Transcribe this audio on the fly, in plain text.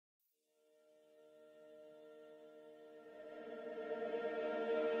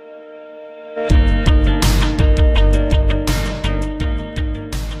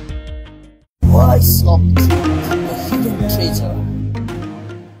stop the hidden treasure.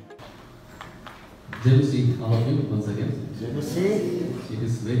 Jealousy, all of you, once again. Jealousy. It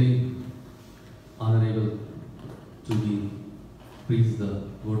is very honorable to be preach the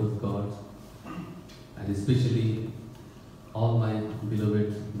word of God, and especially all my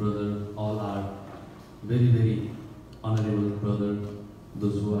beloved brother, all are very, very honorable brother,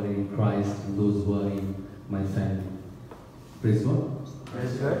 those who are in Christ and those who are in my family. Praise God.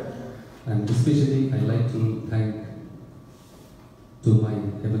 Praise God. And especially I like to thank to my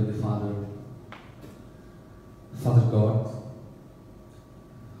Heavenly Father, Father God,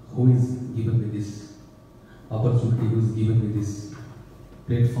 who is given me this opportunity, who is given me this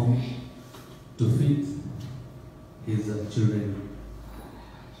platform to feed his children.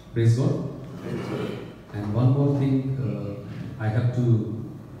 Praise God. And one more thing, I have to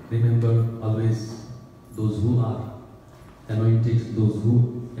remember always those who are anointed, those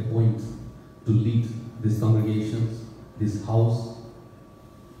who appoint to lead these congregations, this house,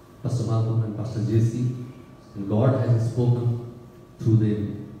 Pastor Malcolm and Pastor Jesse. And God has spoken through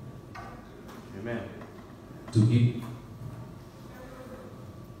them. Amen. To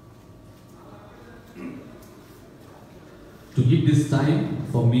give this time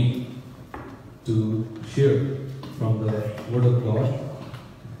for me to share from the Word of God.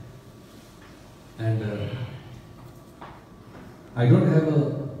 And I don't have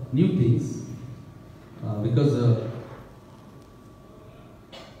new things because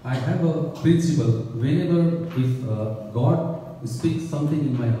I have a principle. Whenever if God speaks something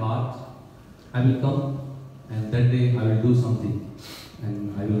in my heart, I will come and that day I will do something,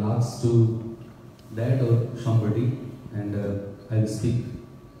 and I will ask to dad or somebody, and I will speak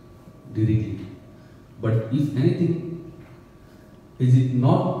directly. But if anything is it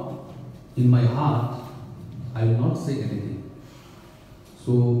not in my heart, I will not say anything.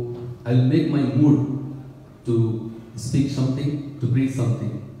 So I will make my mood to speak something, to preach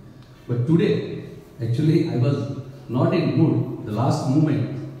something. But today, actually I was not in mood. The last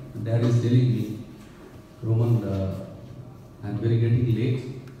moment, Dad is telling me, Roman, I'm very getting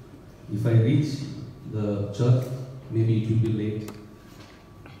late. If I reach the church, maybe it will be late.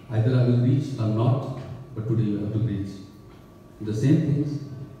 Either I will reach or not, but today you have to preach. The same things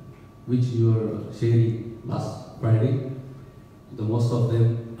which you are sharing last Friday, the most of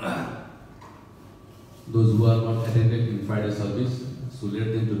them, those who are not attended in Friday service, so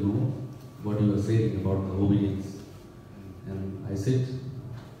let them to know what you are saying about the obedience. And I said,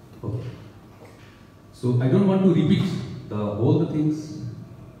 okay. So I don't want to repeat all the things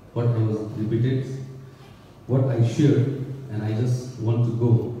what I was repeated, what I shared, and I just want to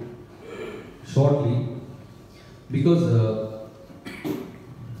go shortly because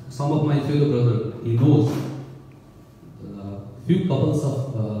some of my fellow brother, he knows few couples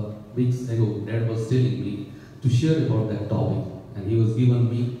of weeks ago, Dad was telling me to share about that topic, and he was given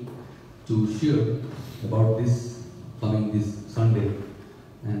me to share about this coming this Sunday.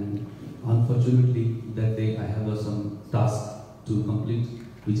 And unfortunately, that day I have some task to complete,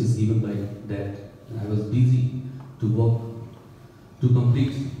 which is given by Dad, and I was busy to work to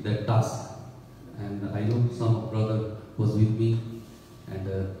complete that task. And I know some brother was with me,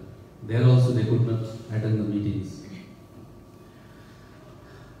 and there also they could not attend the meetings.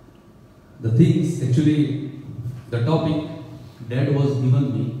 The things, actually, the topic Dad was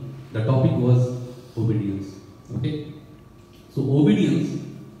given me, the topic was obedience. Okay? So obedience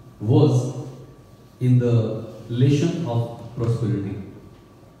was in the lesson of prosperity.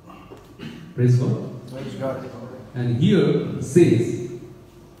 Praise God. Praise God. And here says,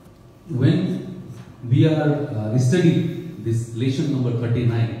 when we are studying this lesson number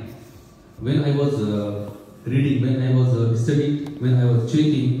 39, when I was reading, when I was studying, when I was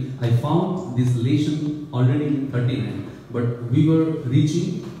checking, I found this lesson already in 39, but we were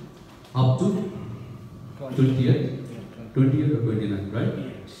reaching up to 28 or 29, right?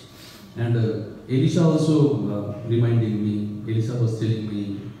 And Elisha also reminding me, Elisha was telling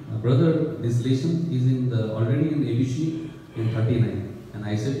me, brother, this lesson is in the already in ABC in 39. And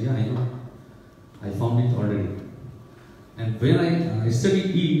I said, yeah, I know. I found it already. And when I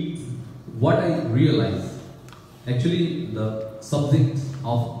studied it, what I realized, actually the subject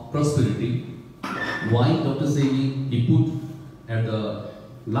of prosperity, why Dr. Saini he put at the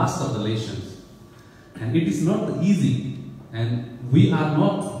last of the lessons. And it is not easy, and we are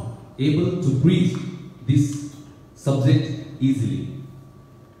not able to preach this subject easily.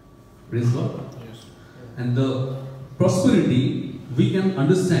 Praise God. Yes. And the prosperity, we can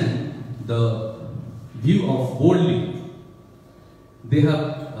understand the view of worldly. They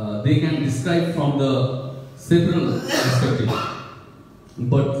can describe from the several perspectives.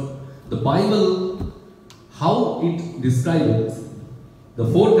 But the Bible how it describes the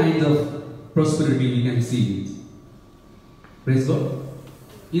four kinds of prosperity we can see it. Praise God.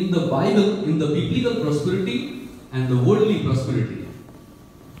 In the Bible, in the biblical prosperity and the worldly prosperity,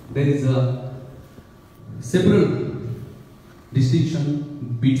 there is a several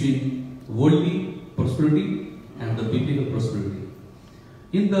distinction between worldly prosperity and the biblical prosperity.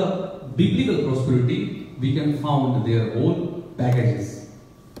 In the biblical prosperity, we can find their own packages.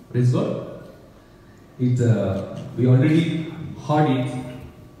 Praise God. We already heard it.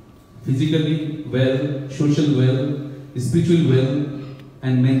 Physically well, social well, spiritual well,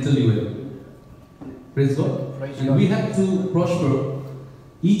 and mentally well. Praise God. And we have to prosper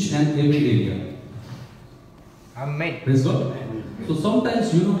each and every area. Amen. Praise God. So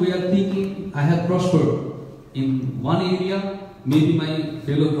sometimes, we are thinking, I have prospered in one area. Maybe my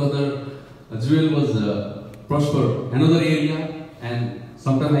fellow brother Joel was prospered another area, and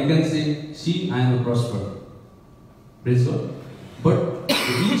sometimes I can say, I am a prosper. Praise God. But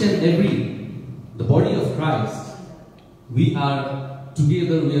each and every, the body of Christ, we are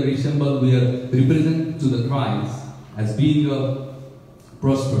together, we are resemble, we are represent to the Christ as being a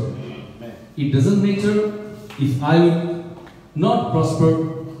prosper. It doesn't matter if I will not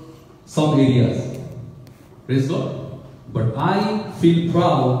prosper some areas. Praise God. But I feel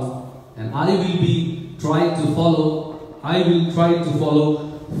proud, and I will be trying to follow,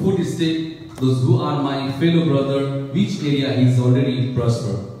 footsteps those who are my fellow brother, which area is already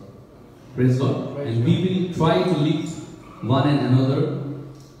prospered. Praise God. And we will try to lift one and another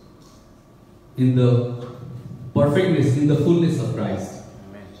in the perfectness, in the fullness of Christ.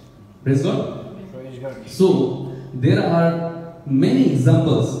 Praise God. So there are many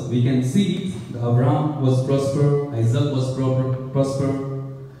examples we can see. Abraham was prosper, Isaac was prosper,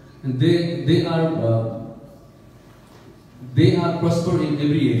 and they are prosper in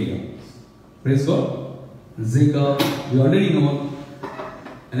every area. Praise God. Jacob, we already know.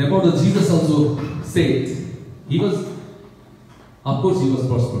 And about the Jesus also said, he was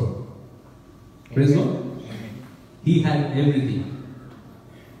prosper. Praise God. He had everything.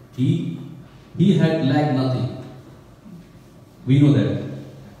 He had lacked nothing. We know that.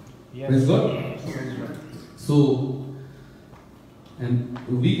 Yes. Praise God. So, and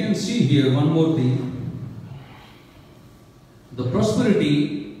we can see here one more thing. The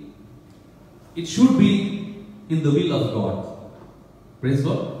prosperity, it should be in the will of God. Praise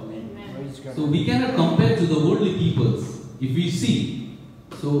God. Praise God. So we cannot compare to the worldly peoples. If we see,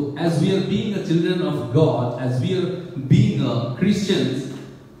 so as we are being a children of God, as we are being Christians,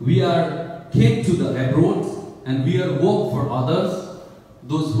 we are came to the abroad and we are work for others,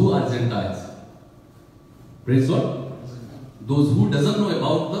 those who are Gentiles. Praise God. Those who doesn't know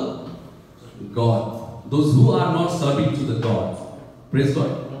about the God, those who are not serving to the God. Praise God.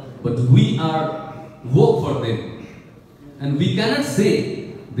 But we are work for them, and we cannot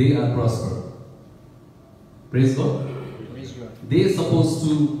say they are prosper. Praise God. They are supposed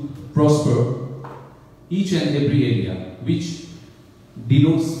to prosper each and every area, which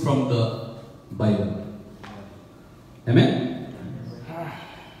denotes from the Bible. Amen.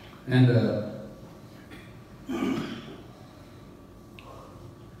 And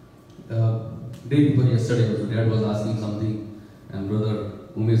day before yesterday, also, Dad was asking something, and Brother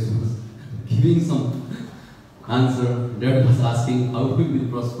Umesh was giving some answer. Dad was asking how we will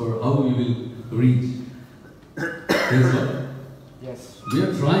prosper, how we will reach. Praise God. Yes. We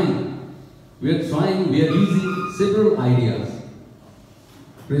are trying. We are using several ideas.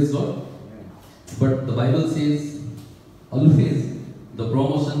 Praise God. But the Bible says, always the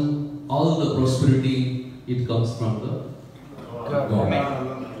promotion, all the prosperity, it comes from the God.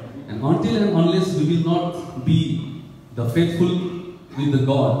 And until and unless we will not be the faithful with the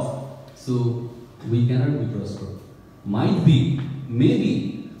God, so we cannot be prosper. Might be,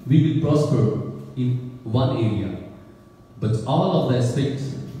 maybe we will prosper in one area, but all of the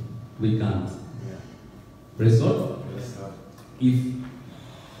aspects we can't. Yeah. Praise God. Praise God. If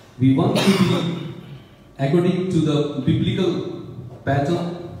we want to be according to the biblical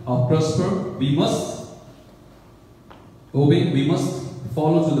pattern of prosper, we must obey, we must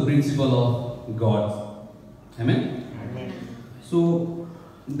follow to the principle of God. Amen? Amen. So,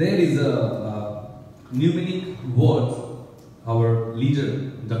 there is a numeric word, our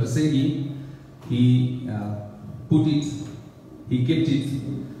leader, Dr. Segi, he put it, he kept it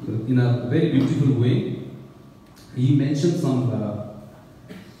in a very beautiful way. He mentioned some,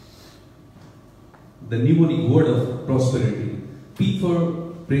 the mnemonic word of prosperity. P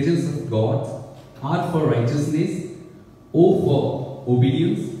for presence of God, R for righteousness, O for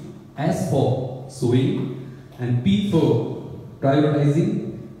obedience, S for sowing, and P for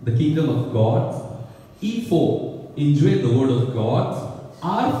prioritizing the kingdom of God, E for enjoy the word of God.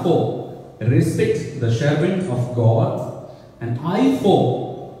 R for respect the servant of God. And I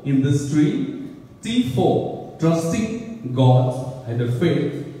for industry. T for trusting God and the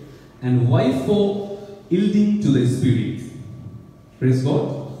faith. And Y for yielding to the Spirit. Praise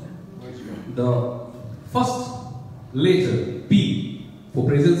God. The first letter P for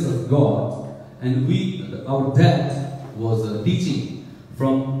presence of God, and our dad was teaching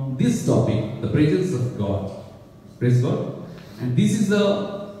from this topic, the presence of God. Praise God. And this is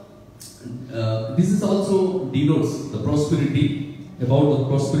also denotes the prosperity, about the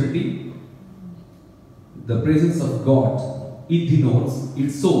prosperity, the presence of God. It denotes,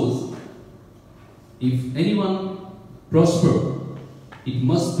 it shows, if anyone prosper, it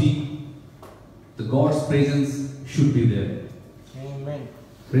must be the God's presence should be there. Amen.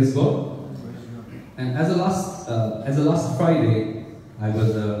 Praise God. And as a last Friday, I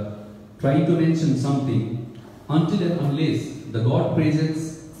was trying to mention something. Until and unless the God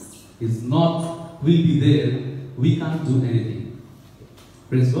presence is not, will be there, we can't do anything.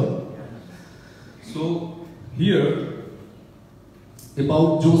 Praise God. So here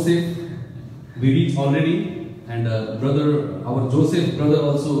about Joseph, we read already. And our Joseph brother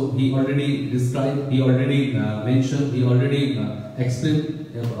also, he already described, he already mentioned, he already explained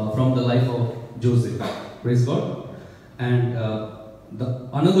from the life of Joseph. Praise God. And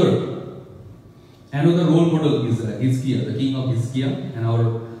another role model is Hizkiah, the king of Hizkiah, and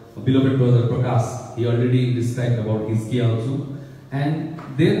our beloved brother Prakash. He already described about Hizkiah also. And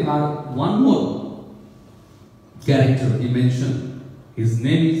there are one more character he mentioned. His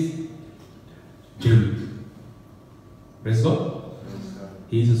name is David. Praise God.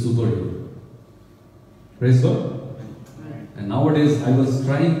 He is a superhero. Praise God. And nowadays I was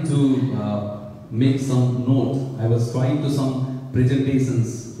trying to make some note. I was trying to some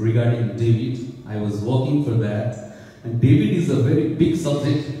presentations regarding David. I was working for that. And David is a very big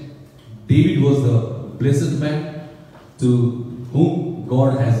subject. David was the blessed man to whom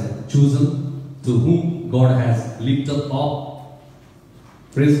God has chosen, to whom God has lifted up.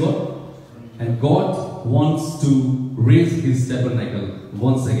 Praise God. And God wants to raise his tabernacle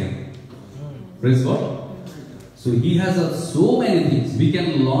once again. Praise God. So he has so many things. We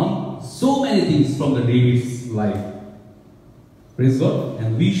can learn so many things from the David's life. Praise God.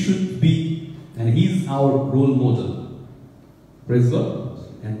 And we should be, and he is our role model. Praise God.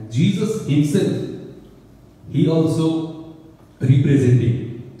 And Jesus himself, he also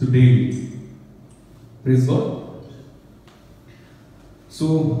representing to David. Praise God.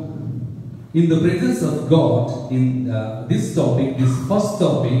 So in the presence of God, in this topic, this first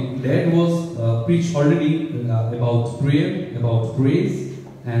topic, Dad was preached already about prayer, about praise,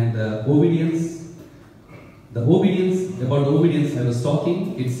 and obedience. The obedience, about obedience I was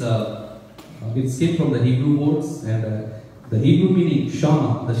talking, it came from the Hebrew words, and the Hebrew meaning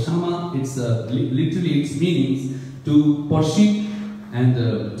shama. The shama, it's literally its meanings to pursue and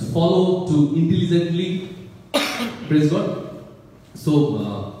to follow, to intelligently. Praise God.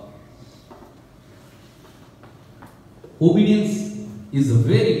 So obedience is a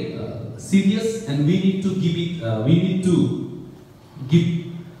very serious, and we need to give it. We need to give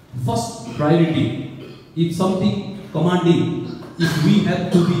first priority. If something commanding, if we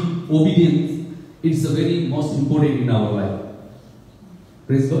have to be obedient, it's a very most important in our life.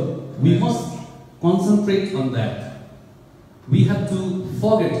 Praise God. We must concentrate on that. We have to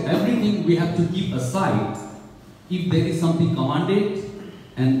forget everything. We have to keep aside. If there is something commanded,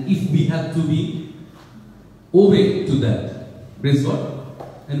 and if we have to be obey to that. Praise God.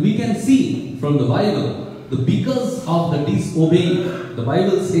 And we can see from the Bible, because of the disobeying, the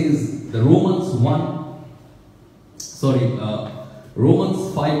Bible says, the Romans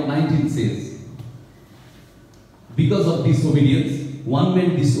 5:19 says, because of disobedience, one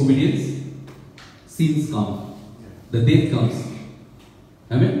man disobedience, sins come, the death comes.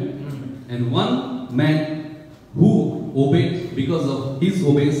 Amen? And one man who obeyed, because of his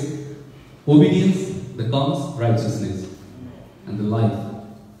obedience, there comes righteousness and the life.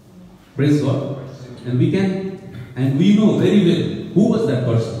 Praise God. And we know very well who was that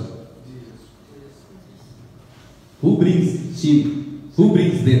person. Who brings sin? Who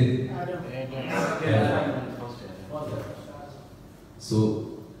brings death? Adam.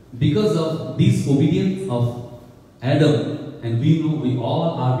 So, because of disobedience of Adam, and we know we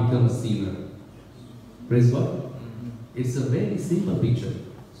all are become a sinner. Praise God. It's a very simple picture.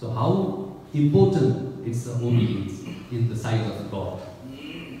 So how important is the obedience in the sight of God?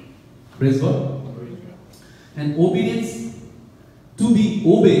 Praise God. And obedience, to be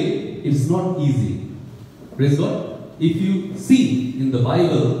obeyed, is not easy. Praise God. If you see in the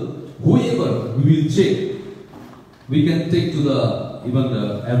Bible, whoever we will check, we can take to the even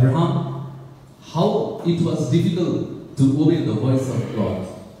Abraham, how it was difficult to obey the voice of God.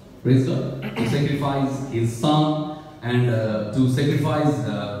 Praise God. To sacrifice his son and to sacrifice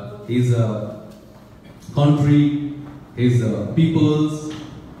his country, his peoples,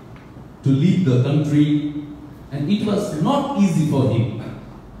 to leave the country, and it was not easy for him.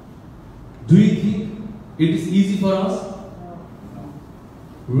 Do you think it is easy for us?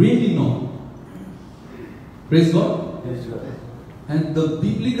 Really no. Praise God. Yes, God. And the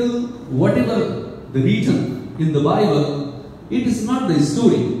biblical, whatever the written in the Bible, it is not the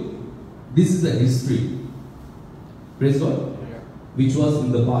story. This is the history. Praise God. Yeah. Which was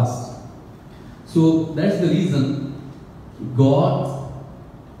in the past. So that's the reason God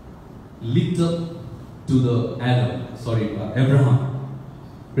lifted up to the Abraham.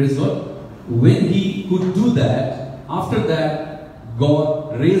 Praise God. When he could do that, after that,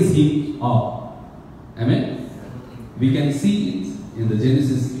 God raised him up. Amen. We can see it in the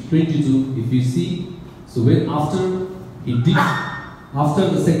Genesis 22. If you see, so when after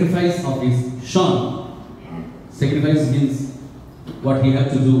the sacrifice of his son, sacrifice means what he had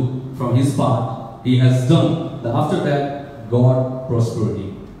to do from his part, he has done. After that, God prospered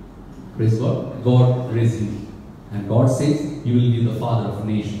him. Praise God. God raised him. And God says, you will be the father of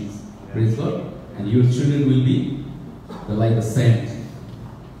nations. Praise God. And your children will be like a sand,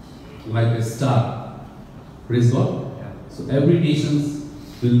 like a star. Praise God. So every nation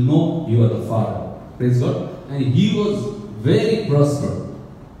will know you are the father. Praise God. And he was very prosperous.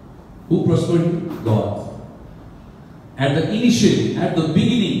 Who prospered him? God. At the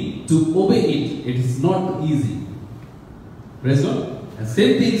beginning, to obey it, it is not easy. Praise God. And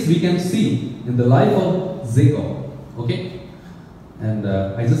same things we can see in the life of Jacob. Okay? And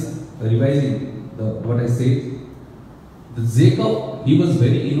I just revising what I said. The Jacob, he was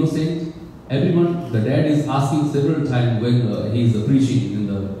very innocent. Everyone, the dad is asking several times when he is preaching in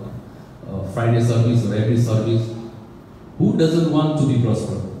the Friday service or every service, who doesn't want to be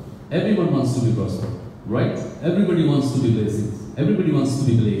prosperous? Everyone wants to be prosperous, right? Everybody wants to be blessed. Everybody wants to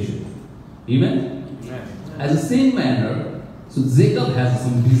be blessed. Amen? Amen. As the same manner, so Jacob has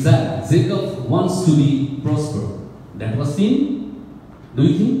some desire. Jacob wants to be prosperous. That was sin? Do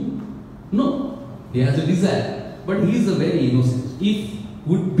you think? No. He has a desire. But he is a very innocent. He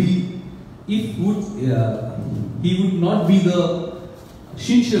would not be the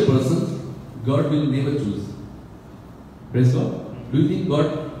sincere person, God will never choose. Praise God. Do you think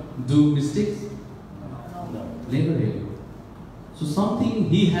God do mistakes? No. Never ever. So something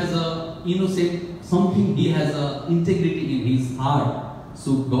he has a innocent, something he has a integrity in his heart.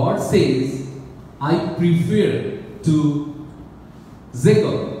 So God says, I prefer to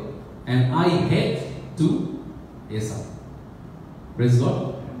Jacob and I hate to Esau. Praise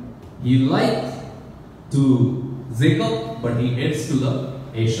God. He likes to Jacob, but he hates to the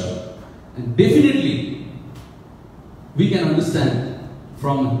Esau. And definitely, we can understand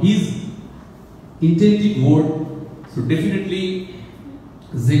from his intended word, so definitely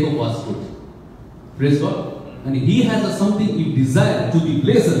Jacob was good. Praise God. And he has a something he desire to be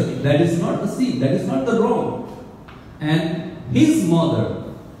blessed. That is not the sin, that is not the wrong. And his mother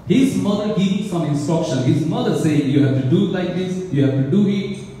giving some instruction. His mother saying, you have to do like this, you have to do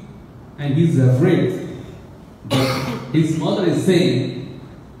it. And he's afraid. But his mother is saying,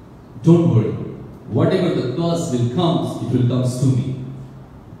 don't worry. Whatever the curse will come, it will come to me.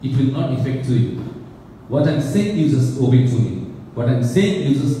 It will not affect to you. What I'm saying, you just obey to me. What I'm saying,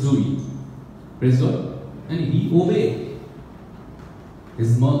 you just do it. Praise God. And he obeyed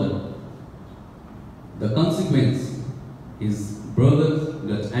his mother. The consequence, his brother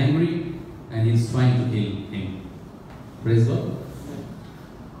got angry and he's trying to kill him. Praise God.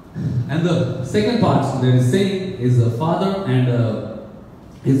 And the second part that is saying is the father and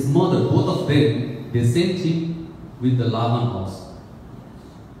his mother, both of them, they sent him with the Laban house.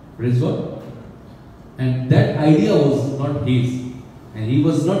 Praise God. And that idea was not his. And he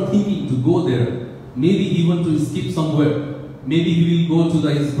was not thinking to go there. Maybe even to skip somewhere. Maybe he will go to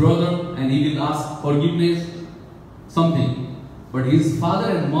his brother and he will ask forgiveness, something. But his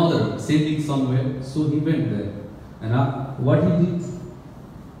father and mother sent him somewhere, so he went there. And what he did?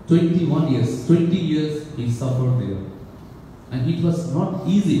 21 years, 20 years he suffered there. And it was not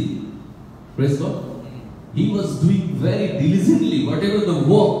easy. Praise God. He was doing very diligently whatever the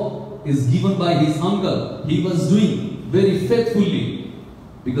work is given by his uncle. He was doing very faithfully.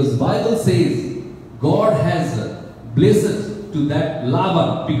 Because Bible says God has blessed to that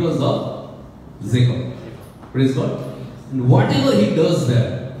Laban because of Jacob. Praise God. And whatever he does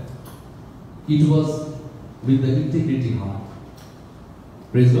there, it was with the integrity heart.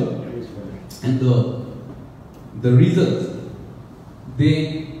 Praise God. Praise God. And the result,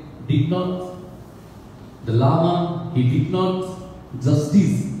 they did not, the Laban, he did not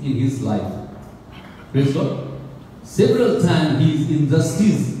justice in his life. Praise God. Several times he is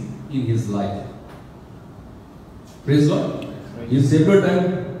injustice in his life. Praise God. In several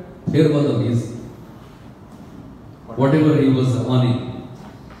times, here was his, whatever he was earning,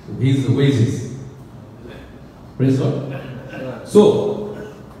 his wages. Praise God. So,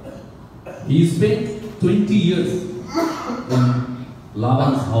 he spent 20 years in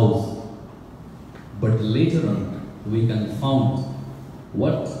Laban's house. But later on, we can find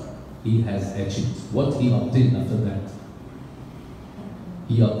what he has achieved, what he obtained after that.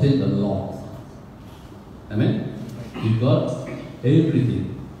 He obtained a lot. Amen? He got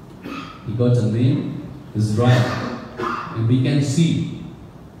everything. He got a name, Israel. And we can see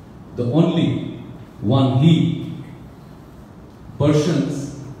the only one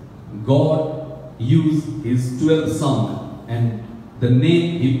persons, God used his 12 sons, and the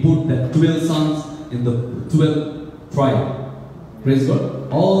name he put that 12 sons in the 12 tribe. Praise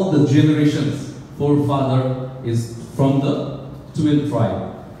God. All the generations forefather is from the 12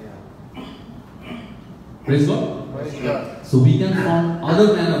 tribe. Praise God. Praise God. So we can find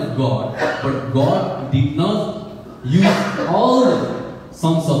other men of God, but God did not use all the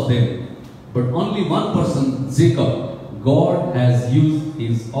sons of them, but only one person, Jacob. God has used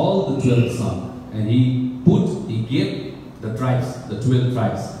his all the 12 sons, and he gave the tribes, the 12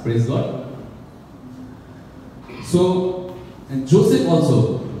 tribes. Praise God. So, and Joseph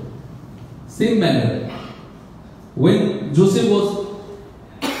also, same manner. When Joseph was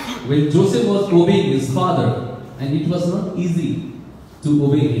obeying his father, and it was not easy to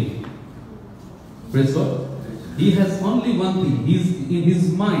obey him. Praise God. He has only one thing. He's in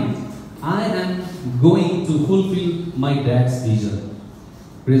his mind, I am going to fulfill my dad's vision.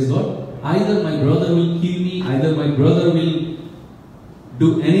 Praise God. Either my brother will kill me, either my brother will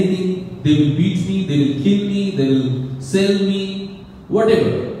do anything, they will beat me, they will kill me, they will sell me,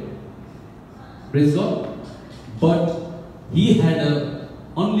 whatever. Praise God. But he had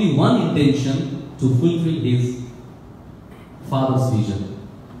only one intention, to fulfill his father's vision.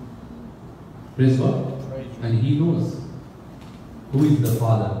 Praise God. And he knows who is the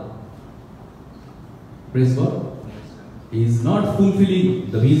father. Praise God. He is not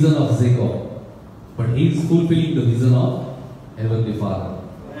fulfilling the vision of Jacob, but he is fulfilling the vision of Heavenly Father.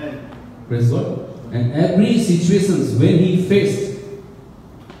 Praise God. And every situation when he faced,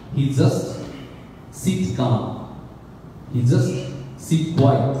 he just sit calm. He just sit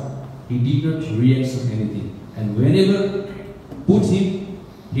quiet. He did not react to anything. And whenever put him,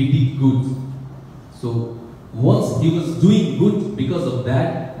 he did good. So once he was doing good, because of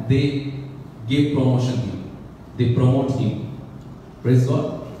that, they gave promotion to him. They promote him. Praise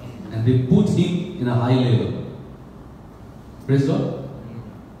God. And they put him in a high level. Praise God.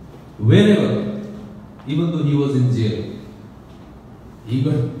 Wherever, even though he was in jail, he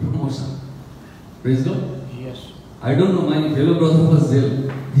got promotion. Praise God. Yes. I don't know, my fellow brother was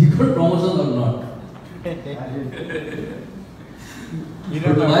jail. He got promotion or not.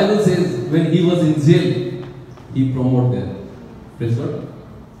 But the Bible says when he was in jail, he promoted them. Praise God.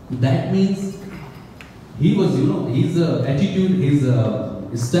 That means he was, his attitude, his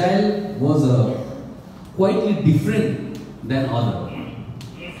style was quite different than other.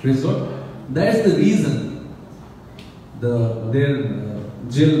 Praise God. That's the reason their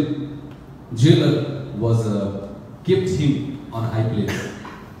jailer was kept him on high place.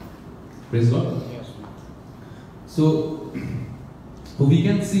 Praise God. Yes. So we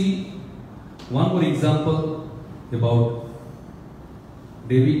can see one more example about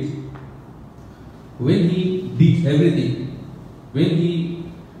David. When he did everything, when he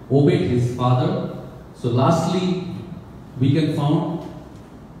obeyed his father, so lastly we can find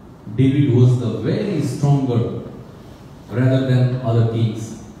David was the very stronger rather than other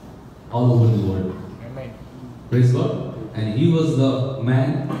kings all over the world. Amen. Praise God. And he was the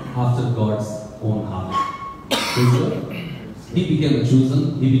man after God's own heart. Praise God. He became a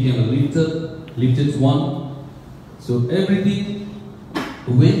chosen, he became a lifted one. So everything,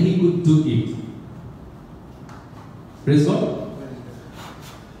 when he could do it. Praise God.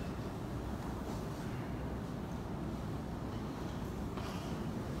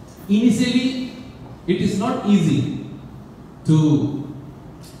 Initially, it is not easy to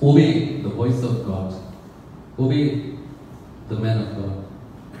obey the voice of God, obey the man of God.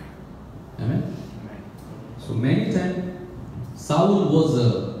 Amen. So many times, Saul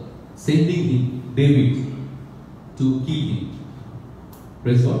was sending him, David, to kill him.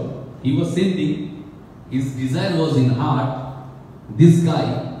 Praise God. He was sending, his desire was in heart, this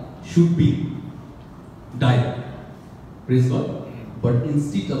guy should be die. Praise God. But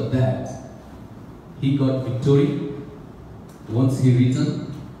instead of that, he got victory. Once he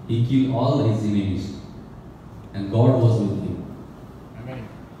returned, he killed all his enemies. And God was with him. Amen.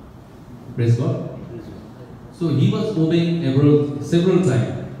 Praise God. So he was obeying several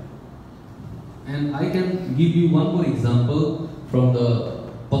times. And I can give you one more example from the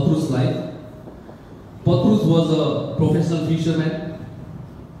Patrus life. Patrus was a professional fisherman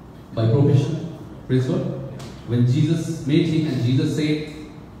by profession. Praise God. When Jesus met him and Jesus said,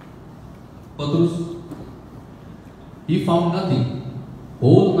 Patrus, he found nothing.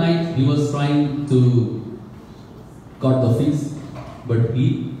 Whole night he was trying to catch the fish, but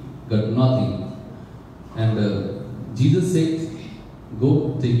he got nothing. And Jesus said,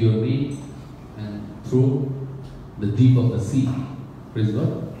 go take your net and throw the deep of the sea. Praise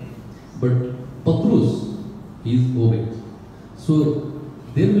God. But Patrus, he is obeyed. So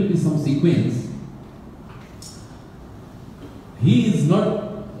there will be some sequence. He is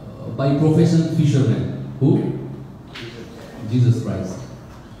not by profession fisherman. Who? Jesus Christ.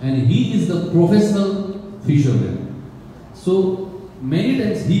 And he is the professional fisherman. So many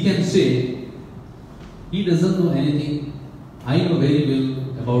times he can say, he doesn't know anything. I know very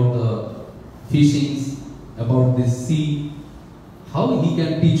well about the fishings, about this sea. How he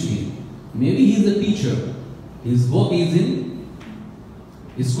can teach me? Maybe he is a teacher. His work is in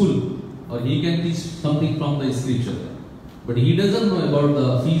school. Or he can teach something from the scripture. But he doesn't know about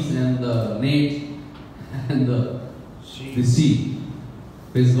the fish and the net and the sea.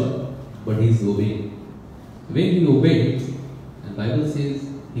 Praise God. But he is obeying. When he obeyed, the Bible says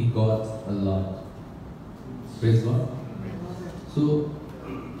he got a lot. Praise God. So,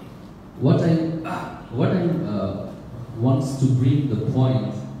 what I wants to bring the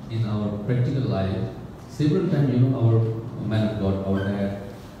point in our practical life. Several times, our man of God, our dad,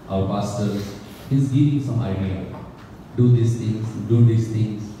 our pastor, he's giving some idea. Do these things, do these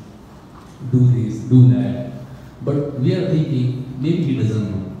things, do this, do that. But we are thinking, maybe he doesn't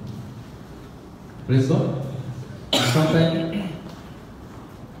know. Praise God.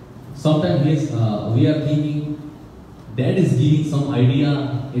 Sometimes we are thinking, Dad is giving some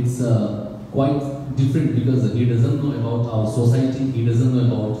idea. It's quite different because he doesn't know about our society. He doesn't know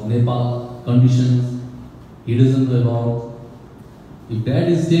about Nepal conditions. He doesn't know about. If Dad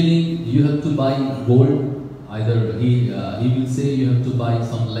is telling you have to buy gold, either he will say you have to buy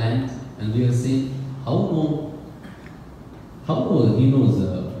some land, and we are saying how he knows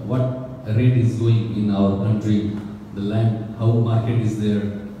what rate is going in our country, the land, how market is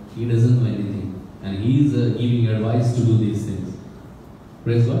there. He doesn't know anything, and he is giving advice to do these things.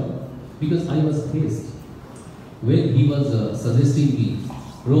 Praise God. Because I was faced when he was suggesting me,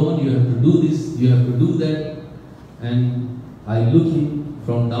 Rohan, you have to do this, you have to do that, and I look him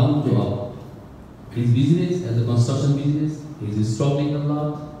from down to up. His business as a construction business, he is struggling a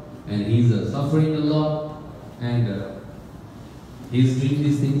lot, and he is suffering a lot, and he is doing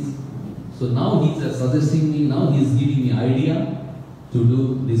these things. So now he is suggesting me, now he is giving me idea to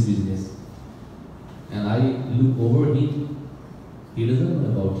do this business. And I look over him, he doesn't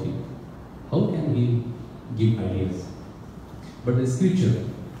know about it. How can he give ideas? But the scripture,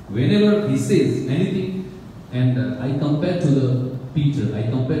 whenever he says anything, and I compare to the Peter, I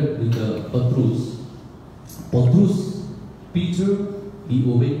compare with the Patrus, Peter, he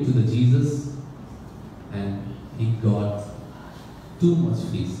obeyed to the Jesus, and he got too much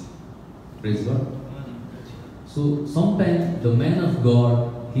fish. Praise God. So sometimes the man of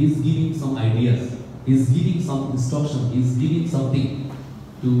God, he is giving some ideas, he is giving some instruction, he is giving something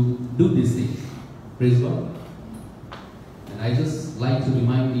to do this thing. Praise God. And I just like to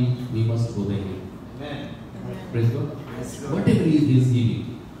remind you, we must obey him. Amen. Praise God. Whatever he is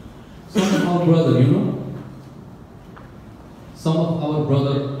giving. Some of our brother, some of our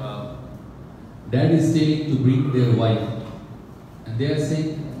brother, dad is telling to bring their wife, and they are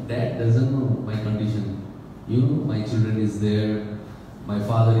saying, Dad doesn't know my condition. My children is there, my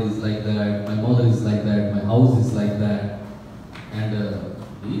father is like that, my mother is like that, my house is like that, and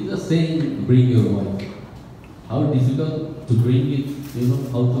he is just saying, bring your wife. How difficult to bring it,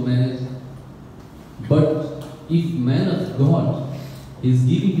 how to manage. But if man of God is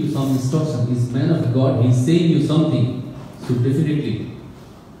giving you some instruction, is man of God, he is saying you something, so definitely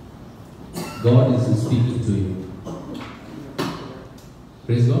God is speaking to you.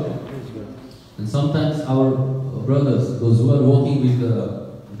 Praise God. And sometimes our brothers, those who are working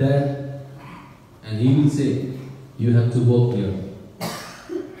with dad, and he will say, you have to work here.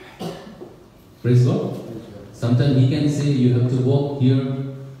 Praise God. Sometimes he can say, you have to work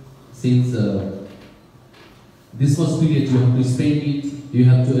here since this was period, you have to spend it you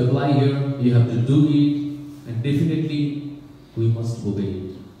have to apply here, you have to do it, and definitely we must obey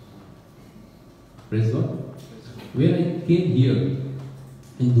it. Praise God. When I came here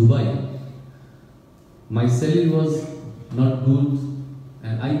in Dubai, my salary was not good,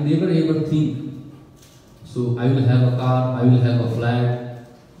 and I never ever think, so I will have a car, I will have a flat,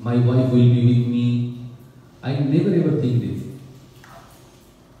 my wife will be with me. I never ever think this.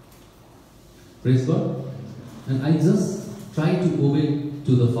 Praise God. And I just try to obey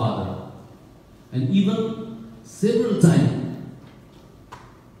to the Father. And even several times,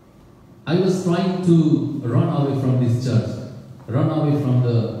 I was trying to run away from this church, run away from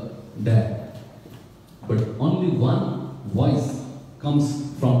the dad. But only one voice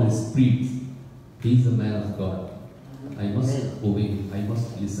comes from the Spirit. He is a man of God. I must obey him. I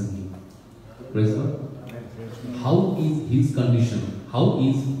must listen to him. Praise God. How is his condition? How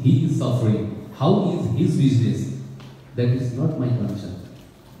is he suffering? How is his business? That is not my concern.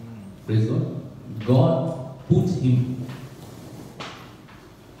 Praise God. God put him.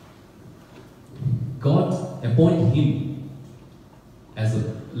 God appointed him as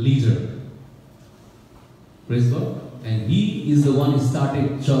a leader. Praise God. And he is the one who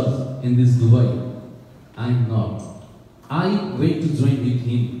started church in this Dubai. I am not. I went to join with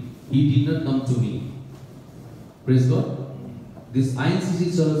him. He did not come to me. Praise God. This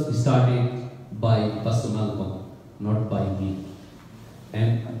INCC church started by Pastor Malcolm, not by me.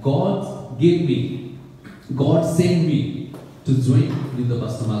 And God gave me, God sent me to join with the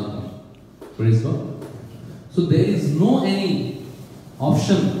Pastor Malcolm. Praise God. So there is no any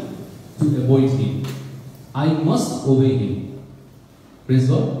option to avoid him. I must obey him. Praise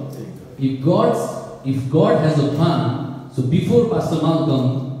God. If God has a plan, so before Pastor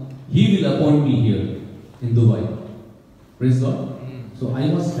Malcolm, he will appoint me here in Dubai. Praise God. So I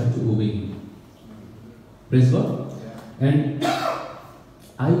must have to obey him. Praise God. And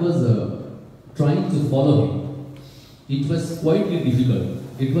I was trying to follow him. It was quite difficult.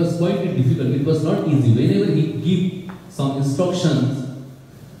 It was quite difficult. It was not easy. Whenever he give some instructions,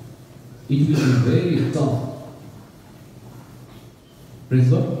 it will be very tough. Praise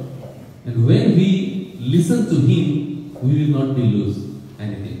God. And when we listen to him, we will not be lose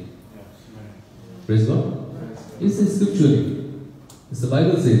anything. Praise God. It's in scripture. The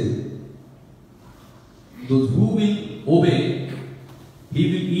Bible says, those who will obey, he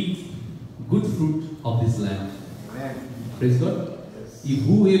will eat good fruit of this land. Amen. Praise God. If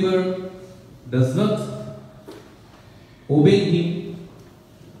whoever does not obey him,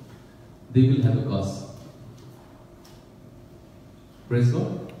 they will have a cause. Praise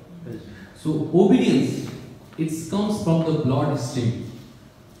God. So obedience, it comes from the blood stream.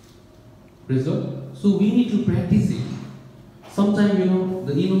 Praise God. So we need to practice it. Sometimes,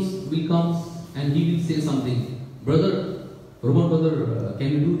 the Enos will come and he will say something. Brother, Roman brother,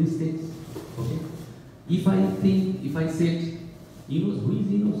 can you do these things? Okay. If I said, Enos, who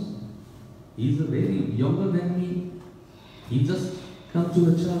is Enos? He is very younger than me. He just come to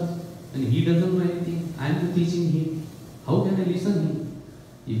the church and he doesn't know anything. I am teaching him. How can I listen to him?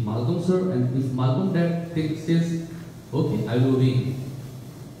 If Malcolm sir and if Malcolm dad says, okay, I will obey him.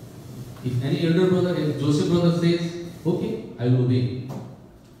 If any elder brother, if Joseph brother says, okay, I will obey him.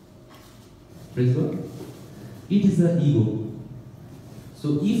 Praise God. It is the ego.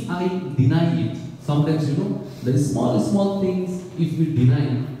 So if I deny it, sometimes the small things, if we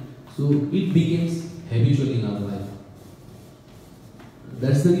deny, so it becomes habitual in our life.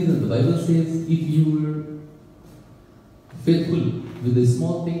 That's the reason the Bible says, if you were faithful with the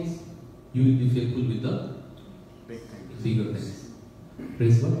small things, you will be faithful with the bigger things.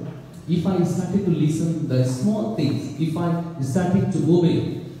 Praise God. If I started to listen the small things, if I started to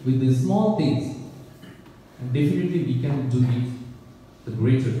obey with the small things, definitely we can do it, the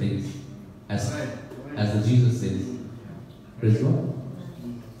greater things, as the Jesus says. Praise God.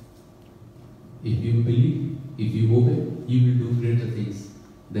 If you believe, if you obey, you will do greater things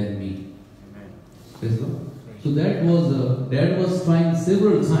than me. Praise God. So that was trying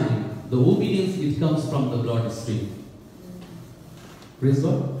several times. The obedience, it comes from the blood stream. Praise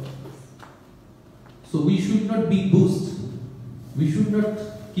God. So we should not be boosted. We should not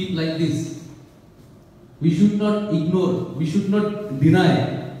keep like this. We should not ignore. We should not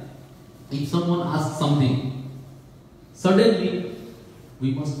deny. If someone asks something, suddenly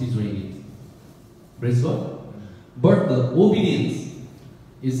we must be doing it. Praise God. But the obedience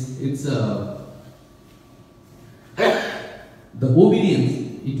the obedience,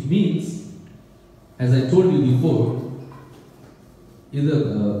 it means, as I told you before, is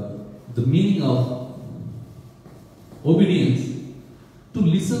the meaning of obedience, to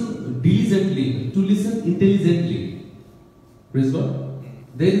listen diligently, to listen intelligently. Praise God.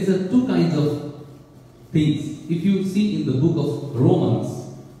 there is two kinds of things. If you see in the book of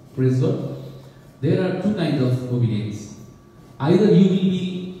Romans, praise God, there are two kinds of obedience. Either you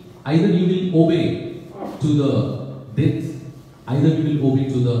will obey to the death, either you will obey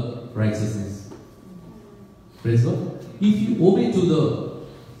to the righteousness. Praise God. If you obey to the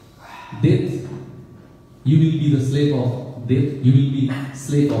death, you will be the slave of death, you will be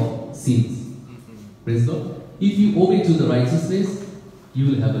slave of sins. Praise God. If you obey to the righteousness, you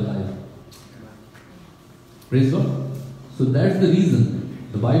will have a life. Praise God. So that's the reason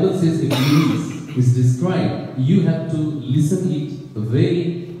the Bible says if news is described, you have to listen it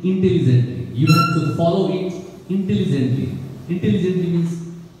very intelligently. You have to follow it intelligently. Intelligently means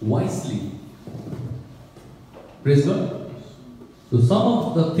wisely. Praise God. So some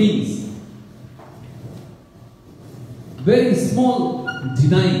of the things, very small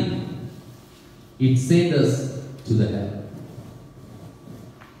denying, it sent us to the hell.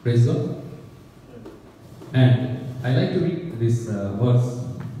 Praise God. And I like to read this verse,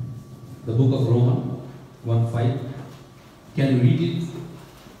 the book of Romans 1:5. Can you read it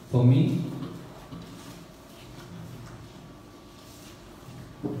for me?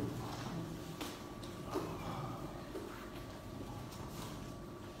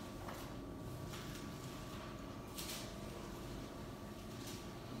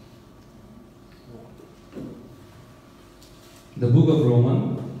 The book of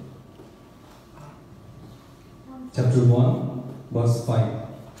Romans, chapter 1, verse 5.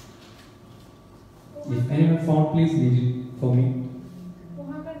 If anyone found, please read it for me.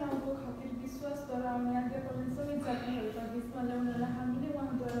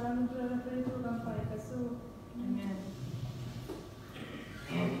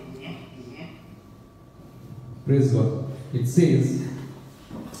 Praise God. It says,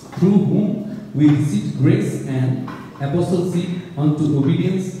 through whom we received grace and apostleship unto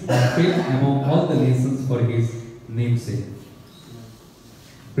obedience and faith among all the nations for his name's sake.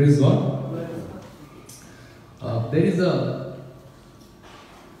 Praise God. There is a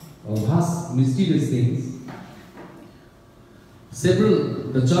vast mysterious things.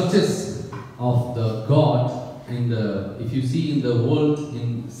 The churches of the God, and if you see in the world,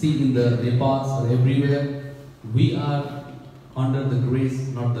 see in the Nepals or everywhere, we are under the grace,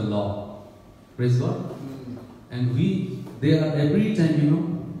 not the law. Praise God. And they are every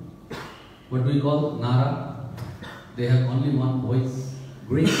time, what we call Nara, they have only one voice.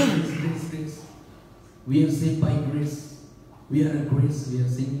 Grace, grace, grace, grace. We are saved by grace. We are a grace. We are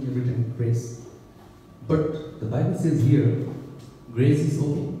singing every time grace. But the Bible says here, grace is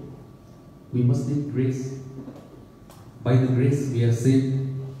okay. We must need grace. By the grace we are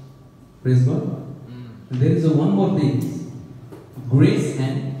saved. Praise God. And there is one more thing. Grace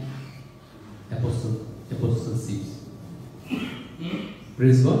and apostleship.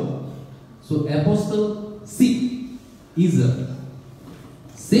 Praise God. So apostleship is a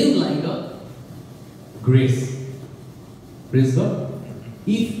same like a grace. Praise God.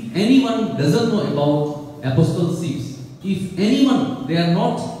 If anyone doesn't know about apostleship, if anyone they are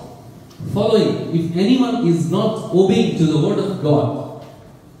not following, if anyone is not obeying to the word of God,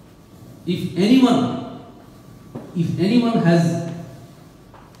 if anyone has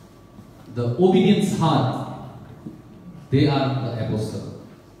the obedience heart, they are the apostle.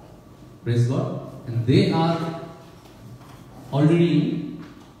 Praise God. And they are already in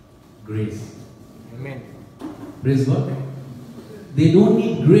grace. Amen. Praise God. They don't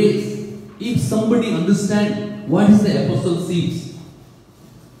need grace. If somebody understands what is the apostleship,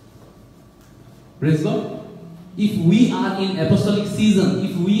 praise God. If we are in apostolic season,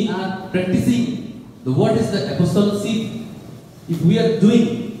 if we are practicing what is the apostleship, if we are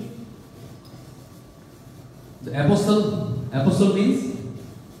doing the apostle means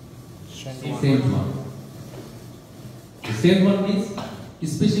sent one. The sent one means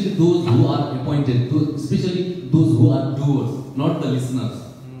especially those who are appointed, especially those who are doers, not the listeners.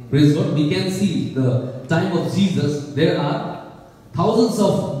 Praise God. We can see the time of Jesus, there are thousands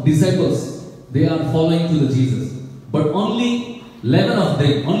of disciples, they are following to the Jesus. But only 11 of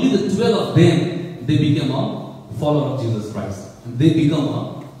them, only the 12 of them, they become a follower of Jesus Christ. And they become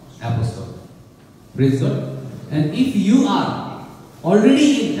an apostle. Praise God. And if you are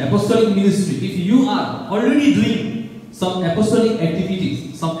already in apostolic ministry, if you are already doing some apostolic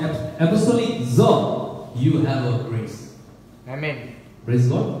activities, some apostolic job, you have a grace. Amen. Praise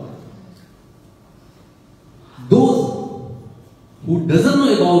God. Those who doesn't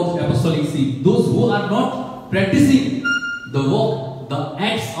know about apostolic seed, those who are not practicing the work, the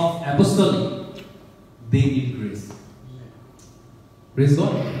acts of apostolic, they need grace. Praise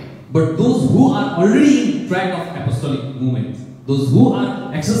God. But those who are already in track of apostolic movement, those who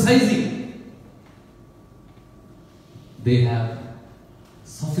are exercising, they have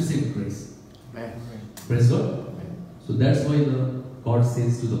sufficient grace. Amen. Praise God. So that's why the God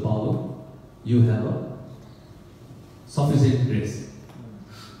says to the Paulo, you have a sufficient grace.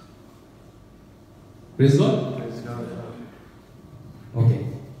 Praise God. Praise God. Okay.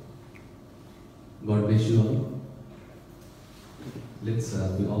 God bless you all. Let's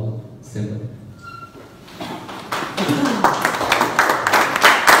we all stand up.